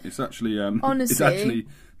shades. Yeah, it's actually Honestly. it's actually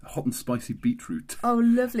hot and spicy beetroot. Oh,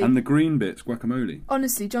 lovely. And the green bit's guacamole.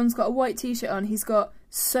 Honestly, John's got a white t-shirt on. He's got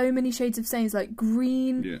so many shades of stains, like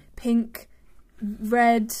green, pink,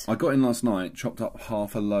 red. I got in last night, chopped up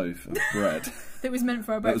half a loaf of bread. That was meant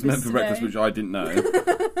for our That was breakfast. meant for breakfast, which I didn't know.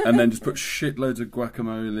 And then just put shitloads of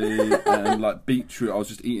guacamole and like beetroot. I was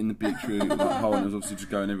just eating the beetroot like whole, and it was obviously just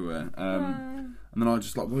going everywhere. And then I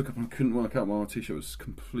just like woke up and I couldn't work out why my t-shirt was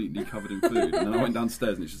completely covered in food. And then I went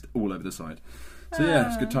downstairs and it's just all over the side. So yeah,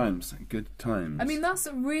 it's good times. Good times. I mean, that's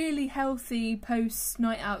a really healthy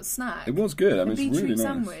post-night out snack. It was good. I mean, a it's beetroot really nice.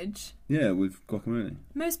 sandwich. Yeah, with guacamole.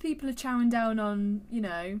 Most people are chowing down on,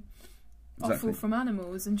 offal from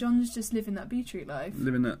animals, and John's just living that beetroot life.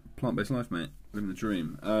 Living that plant-based life, mate. Living the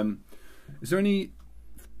dream. Is there any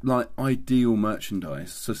like ideal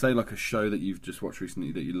merchandise? So say like a show that you've just watched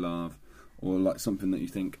recently that you love, or like something that you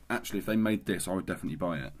think, actually, if they made this, I would definitely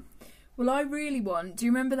buy it. Well, I really want... Do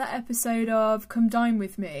you remember that episode of Come Dine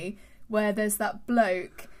With Me, where there's that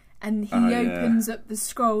bloke, and he opens up the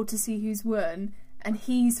scroll to see who's won, and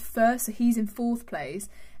he's first, so he's in 4th place,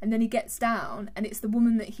 and then he gets down, and it's the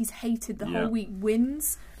woman that he's hated the whole week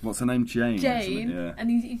wins. What's her name? Jane. Jane. Yeah.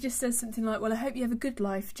 And he just says something like, "Well, I hope you have a good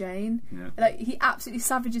life, Jane." Yeah. Like, he absolutely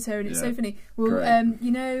savages her, and it's so funny. Well, Great.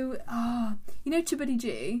 you know Chubuddy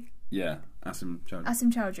G? Yeah, Asim Chowdhury.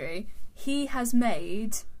 Asim Chowdhury. He has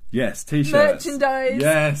made... Yes, t-shirts. merchandise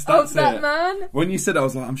Yes, that's of that it. man. When you said it, I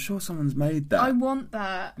was like, I'm sure someone's made that. I want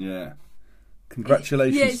that. Yeah.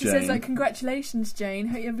 Congratulations, Yeah, it just Jane. says like, "Congratulations, Jane.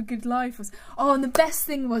 Hope you have a good life." Oh, and the best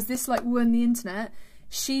thing was this, like, won the internet.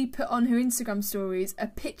 She put on her Instagram stories a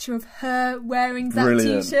picture of her wearing that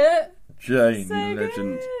Brilliant. t-shirt. Jane, So you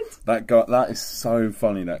legend. good. That guy, that is so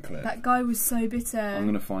funny, that clip. That guy was so bitter. I'm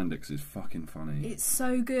going to find it because it's fucking funny. It's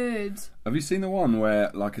so good. Have you seen the one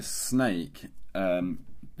where, like, a snake,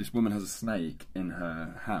 this woman has a snake in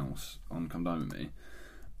her house on Come Dine With Me,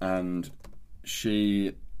 and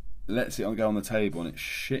she lets it go on the table and it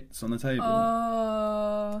shits on the table.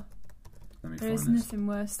 Oh, Let me there find is this. nothing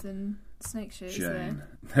worse than snake shit, is Jane. there?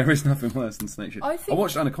 There is nothing worse than snake shit. I I think-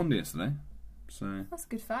 watched Anaconda yesterday, so That's a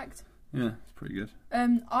good fact. yeah, it's pretty good.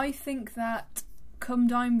 I think that Come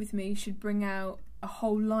Dine With Me should bring out a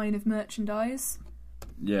whole line of merchandise.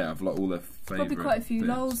 Yeah, I've like all their favourite Probably quite a few bits.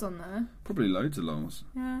 lols on there. Probably loads of lols.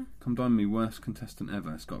 Yeah. Come Dine With Me, worst contestant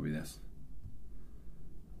ever. It's got to be this.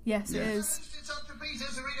 Yes, it Yes. is. It's up to Peter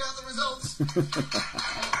to read out the results.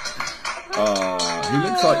 Oh, he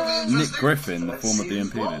looks like Nick Griffin, the former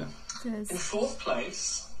BNP leader. It In is. 4th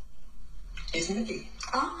place is Mickey.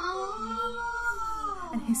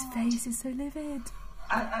 And his face is so livid.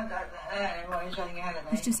 What, he's running ahead of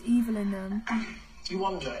me? He's just evil in them. You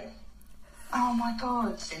won, Jane. Oh my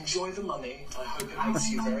god. Enjoy the money. I hope it makes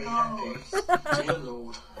you very happy. Dear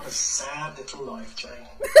Lord, what a sad little life, Jane.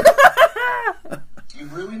 You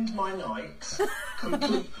ruined my night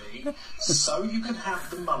completely so you can have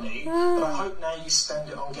the money, but I hope now you spend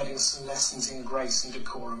it on getting some lessons in grace and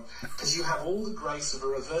decorum, because you have all the grace of a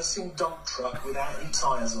reversing dump truck without any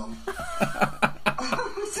tyres on.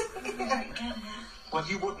 Well,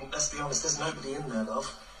 you wouldn't, let's be honest, there's nobody in there,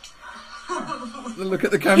 love. Look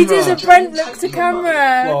at the camera. He does a Brent look to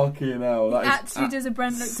camera. Fucking hell, that is Actually does a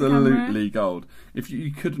Brent look to camera. absolutely gold. If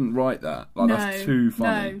you couldn't write that, like that's too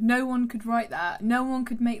funny. No one could write that. No one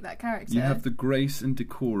could make that character. You have the grace and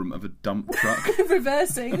decorum of a dump truck.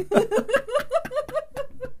 reversing.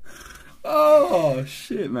 Oh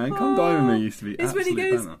shit, man! Come Dine With Me used to be It's when he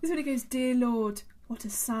absolute goes. banner. It's when he goes. "Dear Lord, what a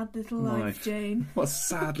sad little life, Life. Jane." What a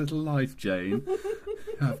sad little life, Jane.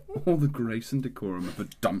 You have all the grace and decorum of a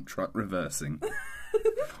dump truck reversing.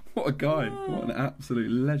 What a guy! What an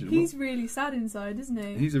absolute legend. He's really sad inside, isn't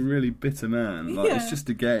he? He's a really bitter man. Like it's Yeah. just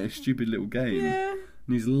a stupid little game, Yeah. and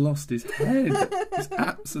he's lost his head. He's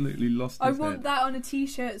absolutely lost I his want head. that on a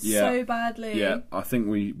t-shirt Yeah. so badly. Yeah, I think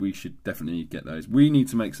we should definitely get those. We need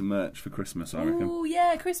to make some merch for Christmas, I reckon. Oh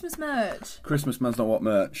yeah, Christmas merch. Christmas Man's Not What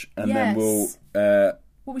merch, and Yes. then we'll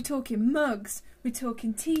What we talking? Mugs. We're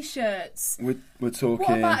talking t-shirts. we're talking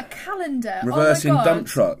What about a calendar? reversing oh my God. dump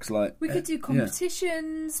trucks. Like We could do yeah.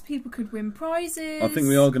 competitions. People could win prizes. I think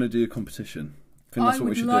we are going to do a competition. I think that's what we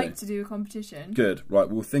would should like do. to do a competition. Good. Right,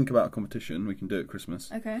 we'll think about a competition. We can do it at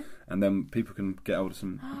Christmas, Okay. and then people can get hold of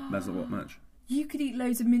some Man's Not What merch. You could eat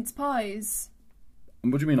loads of mince pies.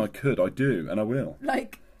 And what do you mean? I could. I do, and I will.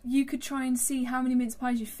 Like, you could try and see how many mince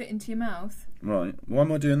pies you fit into your mouth. Right. Why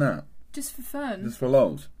am I doing that? Just for fun. Just for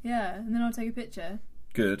lols. Yeah, and then I'll take a picture.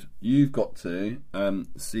 Good. You've got to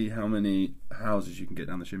see how many houses you can get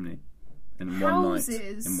down the chimney in one night.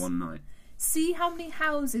 Houses? In one night. See how many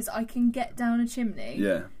houses I can get down a chimney?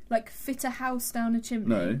 Yeah. Like, fit a house down a chimney?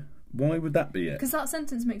 No. Why would that be it? Because that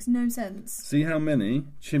sentence makes no sense. See how many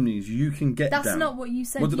chimneys you can get down. That's not what you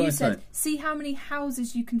said. What did you I said, say? see how many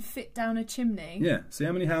houses you can fit down a chimney. Yeah. See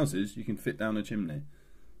how many houses you can fit down a chimney.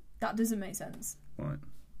 That doesn't make sense. Right.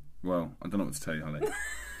 Well, I don't know what to tell you, Holly.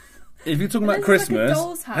 If you're talking And about then it's like a Christmas,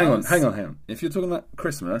 doll's hang house. on. If you're talking about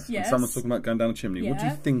Christmas and Yes. someone's talking about going down a chimney, what do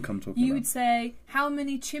you Yeah. think I'm talking You about? would say how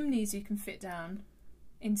many chimneys you can fit down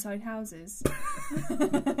inside houses.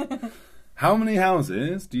 How many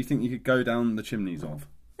houses do you think you could go down the chimneys of?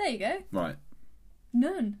 There you go. Right.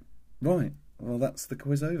 None. Right. Well, that's the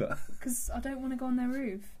quiz over. Because I don't want to go on their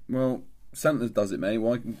roof. Well, Santa does it, mate.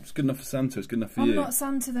 Why? It's good enough for Santa. It's good enough for I'm you, not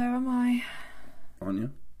Santa though, am I? aren't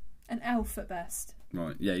you? An elf at best.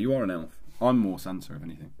 Right. Yeah, you are an elf. I'm more Santa, if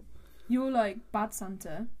anything. You're like bad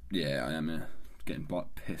Santa. Yeah, I am. Yeah. Getting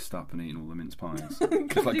like pissed up and eating all the mince pies. Just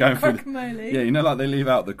Just like going through. guacamole. Yeah, you know, like they leave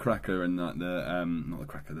out the cracker and like the not the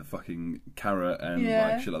cracker, the fucking carrot and Yeah.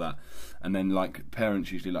 like shit like that. And then like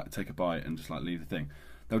parents usually like take a bite and just like leave the thing.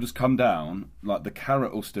 They'll just come down, like the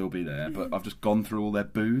carrot will still be there, but I've just gone through all their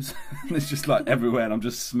booze and it's just like everywhere, and I'm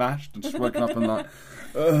just smashed and just woken up and like,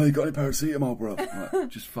 oh, you got any paracetamol, bro? Like,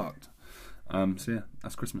 just fucked. So yeah,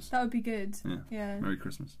 that's Christmas. That would be good. Yeah. Yeah. Merry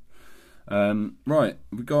Christmas. Right,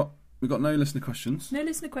 we got no listener questions. No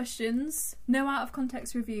listener questions. No out of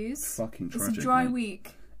context reviews. Fucking It's tragic. a dry mate.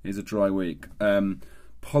 week. It's a dry week.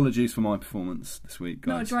 Apologies for my performance this week, guys.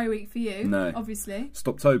 Not a dry week for you. No. Obviously.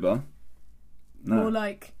 Stoptober? No. More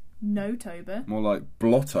like no-tober. More like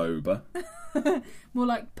Blottober. More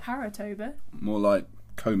like paratober. More like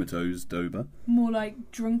Comatose Dober. More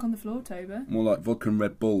like drunk on the floor tober. More like Vodka and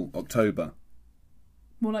Red Bull October.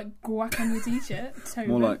 More like guac on your t-shirt tober.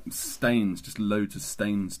 More like stains, just loads of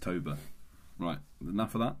stains Tober. Right,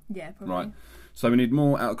 enough of that? Yeah, probably. Right. So we need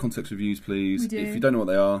more out of context reviews, please. We do. If you don't know what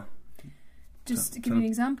they are, Just to Tell give you an them.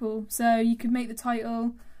 example. So you could make the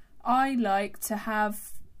title, I like to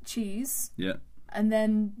have cheese, yeah. and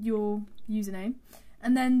then your username.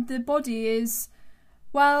 And then the body is,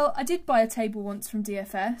 well, I did buy a table once from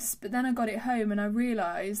DFS, but then I got it home and I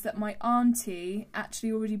realised that my auntie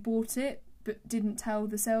actually already bought it, but didn't tell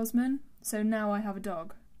the salesman. So now I have a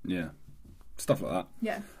dog. Yeah. Stuff like that.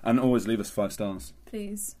 Yeah, And always leave us 5 stars,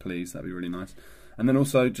 please. please. That'd be really nice. And then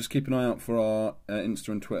also just keep an eye out for our Insta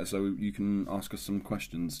and Twitter, so you can ask us some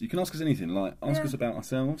questions. You can ask us anything, like ask Yeah. us about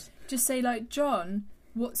ourselves. Just say like, John,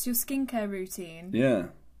 what's your skincare routine? Yeah,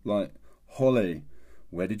 like Holly,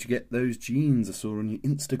 where did you get those jeans I saw on your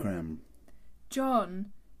Instagram?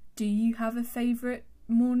 John, do you have a favourite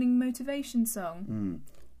morning motivation song?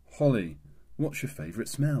 Holly, what's your favourite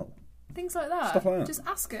smell? Things like that. Stuff like that. Just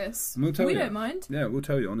ask us. And we'll tell we you. don't mind. Yeah, we'll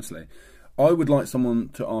tell you honestly. I would like someone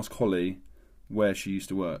to ask Holly where she used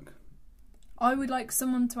to work. I would like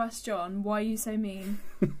someone to ask John, why are you so mean?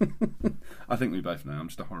 I think we both know I'm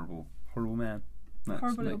just a horrible man. That's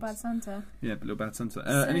Horrible little next. bad Santa. Yeah, little bad Santa.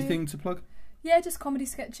 So- Anything to plug? Yeah, just comedy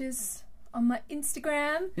sketches on my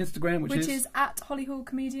Instagram, Instagram, which is at Hollyhall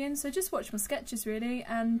Comedian. So just watch my sketches really,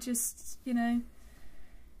 and just, you know,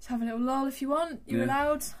 just have a little lol if you want. You're Yeah.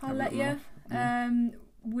 allowed. I'll Have a let little you. laugh. Yeah.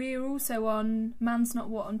 We're also on Man's Not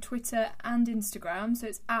What on Twitter and Instagram, so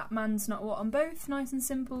it's at Man's Not What on both. Nice and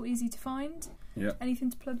simple, easy to find. Yeah.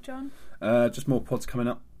 Anything to plug, John? Just more pods coming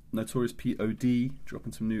up. Notorious POD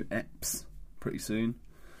dropping some new eps pretty soon.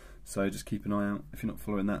 So just keep an eye out. If you're not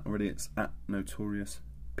following that already, it's at Notorious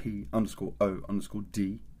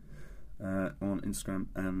P_O_D on Instagram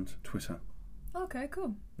and Twitter. Okay,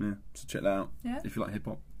 cool. Yeah, so check that out. Yeah. If you like hip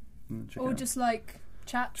hop, check it Or out. just like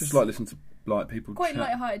chats. Just like listen to like people Quite chat.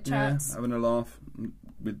 light-hearted chats. Yeah, having a laugh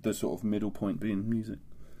with the sort of middle point being music.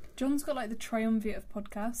 John's got like the triumvirate of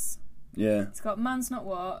podcasts. Yeah, It's got Man's Not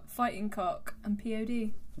What, Fighting Cock, and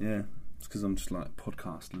POD. yeah. It's because I'm just like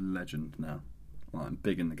podcast legend now. Like I'm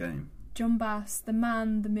big in the game. John Bass, the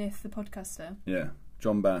man, the myth, the podcaster. Yeah,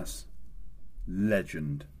 John Bass,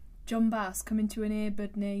 legend. John Bass coming to an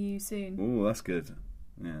earbud near you soon. Oh, that's good.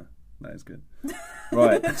 Yeah, that is good.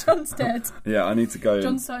 Right. John's dead. Yeah, I need to go.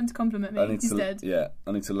 John's starting to compliment me. He's dead. Yeah,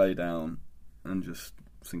 I need to lay down and just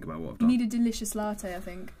think about what I've You done. need a delicious latte, I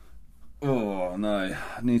think. Oh no,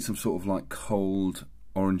 I need some sort of like cold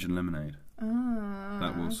orange and lemonade. Ah.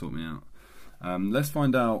 That will sort me out. Let's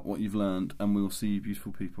find out what you've learned, and we'll see you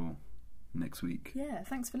beautiful people next week. Yeah,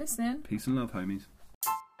 thanks for listening. Peace and love, homies.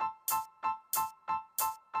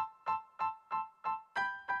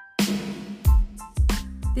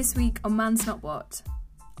 This week on Man's Not What.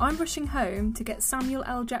 I'm rushing home to get Samuel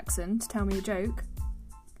L. Jackson to tell me a joke.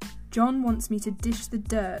 John wants me to dish the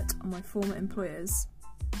dirt on my former employers.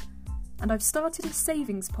 And I've started a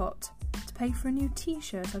savings pot to pay for a new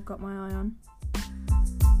t-shirt I've got my eye on.